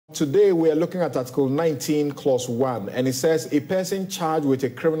Today we are looking at Article 19, Clause 1, and it says a person charged with a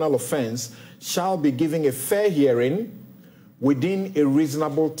criminal offense shall be given a fair hearing within a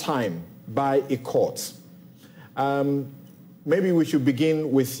reasonable time by a court. Maybe we should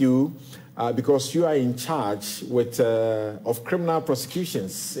begin with you because you are in charge of criminal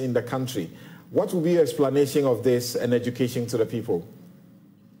prosecutions in the country. What will be your explanation of this and education to the people?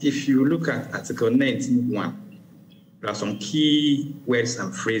 If you look at Article 19.1, there are some key words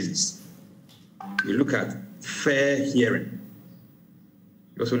and phrases. You look at fair hearing.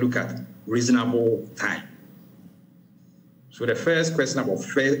 You also look at reasonable time. So the first question about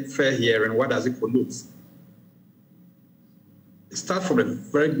fair hearing, what does it connote? It starts from the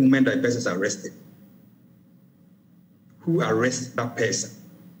very moment that a person is arrested. Who arrests that person?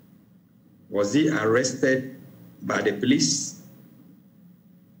 Was he arrested by the police?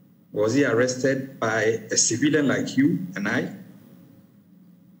 Was he arrested by a civilian like you and I?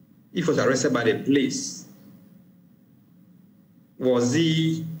 If he was arrested by the police, was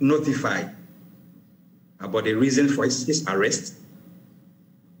he notified about the reason for his arrest?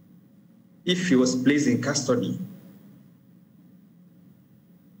 If he was placed in custody,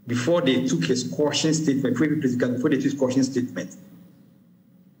 before they took his caution statement,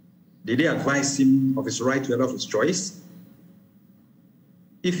 did they advise him of his right to a lot of his choice?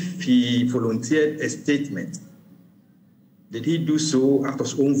 If he volunteered a statement, did he do so out of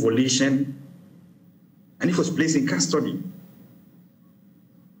his own volition? And if he was placed in custody,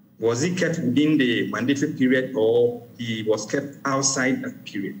 was he kept within the mandatory period or he was kept outside that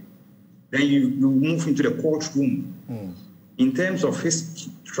period? Then you move into the courtroom. In terms of his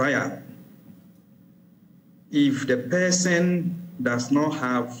trial, if the person does not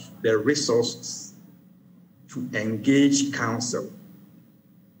have the resources to engage counsel,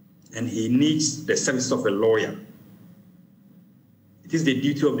 and he needs the service of a lawyer, it is the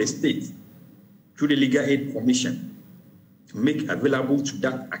duty of the state, through the Legal Aid Commission, to make available to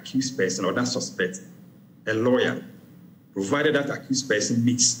that accused person or that suspect a lawyer, provided that accused person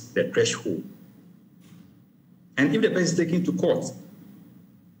meets the threshold. And if the person is taken to court,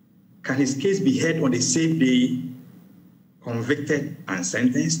 can his case be heard on the same day, convicted and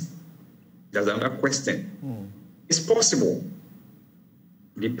sentenced? That's another question. It's possible,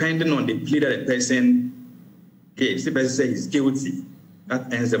 depending on the plea that the person gives. The person says he's guilty,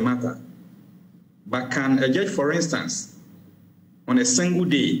 that ends the matter. But can a judge, for instance, on a single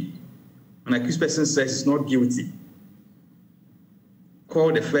day, an accused person says he's not guilty,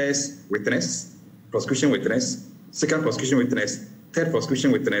 call the first witness, prosecution witness, second prosecution witness, third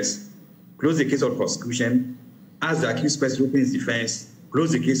prosecution witness, close the case of prosecution, ask the accused person to open his defense,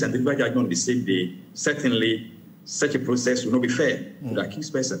 close the case and deliver judgment on the same day? Certainly, such a process will not be fair to the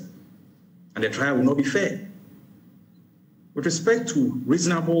accused person, and the trial will not be fair. With respect to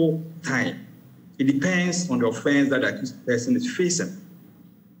reasonable time, it depends on the offense that the accused person is facing.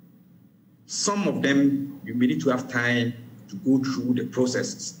 Some of them, you may need to have time to go through the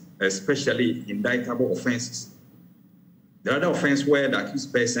processes, especially indictable offenses. The other offense where the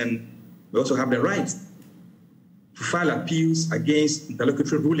accused person will also have the right to file appeals against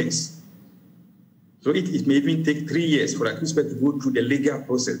interlocutory rulings. So it may even take 3 years for the accused person to go through the legal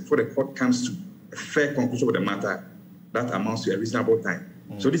process before the court comes to a fair conclusion of the matter that amounts to a reasonable time.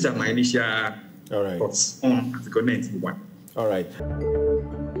 So these are my initial thoughts on Article 91. All right.